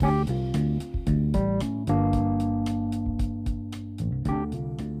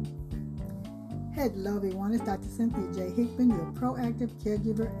Hello everyone, it's Dr. Cynthia J. Hickman, your proactive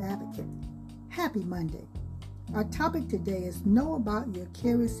caregiver advocate. Happy Monday. Our topic today is know about your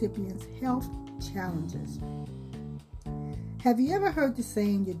care recipient's health challenges. Have you ever heard the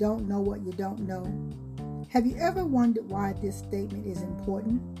saying, you don't know what you don't know? Have you ever wondered why this statement is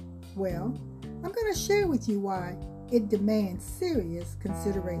important? Well, I'm going to share with you why it demands serious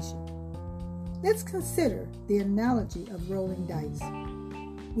consideration. Let's consider the analogy of rolling dice.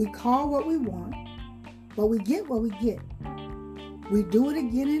 We call what we want, but we get what we get. We do it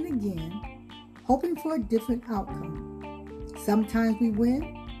again and again, hoping for a different outcome. Sometimes we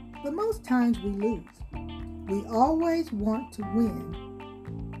win, but most times we lose. We always want to win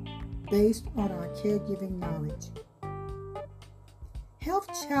based on our caregiving knowledge. Health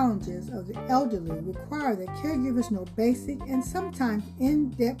challenges of the elderly require that caregivers know basic and sometimes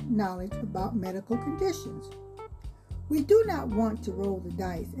in-depth knowledge about medical conditions. We do not want to roll the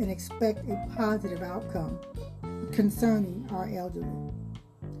dice and expect a positive outcome concerning our elderly.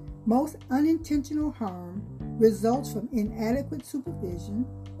 Most unintentional harm results from inadequate supervision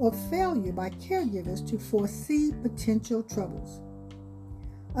or failure by caregivers to foresee potential troubles.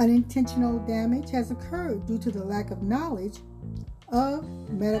 Unintentional damage has occurred due to the lack of knowledge of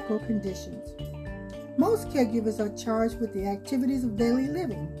medical conditions. Most caregivers are charged with the activities of daily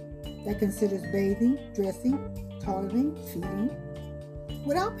living that considers bathing, dressing, toileting, feeding,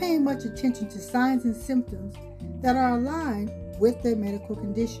 without paying much attention to signs and symptoms that are aligned with their medical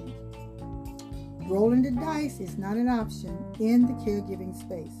conditions. Rolling the dice is not an option in the caregiving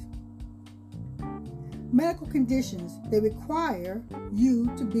space. Medical conditions, they require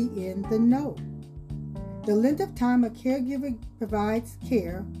you to be in the know. The length of time a caregiver provides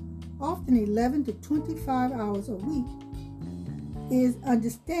care, often 11 to 25 hours a week, is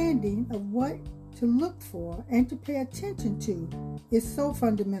understanding of what to look for and to pay attention to is so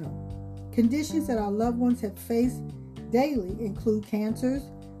fundamental. Conditions that our loved ones have faced daily include cancers,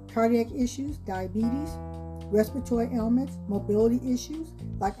 cardiac issues, diabetes, respiratory ailments, mobility issues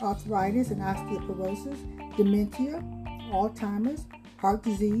like arthritis and osteoporosis, dementia, Alzheimer's, heart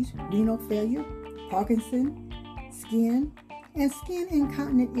disease, renal failure, Parkinson's, skin, and skin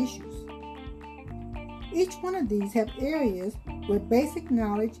incontinent issues. Each one of these have areas where basic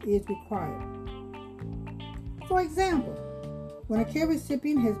knowledge is required. For example, when a care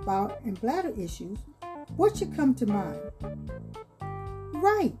recipient has bowel and bladder issues, what should come to mind?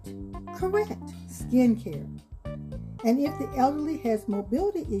 Right, correct, skin care. And if the elderly has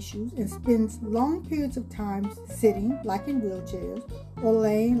mobility issues and spends long periods of time sitting, like in wheelchairs, or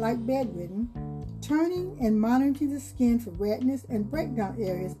laying like bedridden, turning and monitoring the skin for redness and breakdown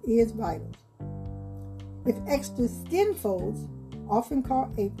areas is vital. If extra skin folds, often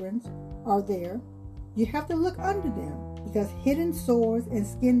called aprons, are there, you have to look under them because hidden sores and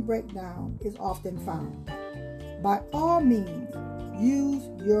skin breakdown is often found. By all means, use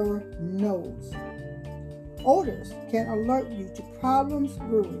your nose. Odors can alert you to problems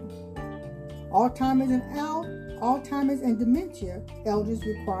brewing. Alzheimer's and dementia elders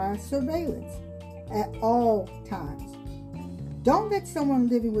require surveillance at all times. Don't let someone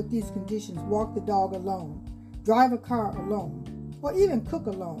living with these conditions walk the dog alone, drive a car alone, or even cook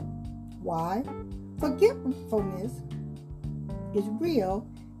alone. Why? Forgetfulness is real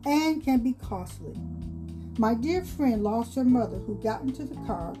and can be costly. My dear friend lost her mother who got into the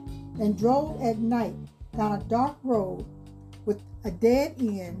car and drove at night down a dark road with a dead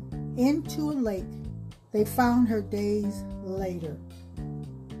end into a lake. They found her days later.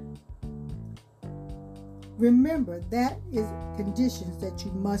 Remember, that is conditions that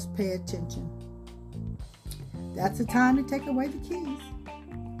you must pay attention. That's the time to take away the keys.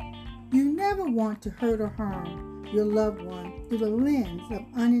 You never want to hurt or harm your loved one through the lens of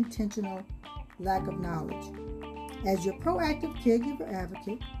unintentional lack of knowledge. As your proactive caregiver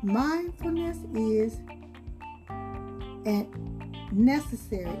advocate, mindfulness is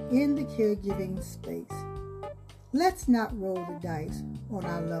necessary in the caregiving space. Let's not roll the dice on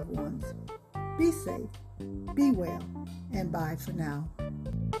our loved ones. Be safe, be well, and bye for now.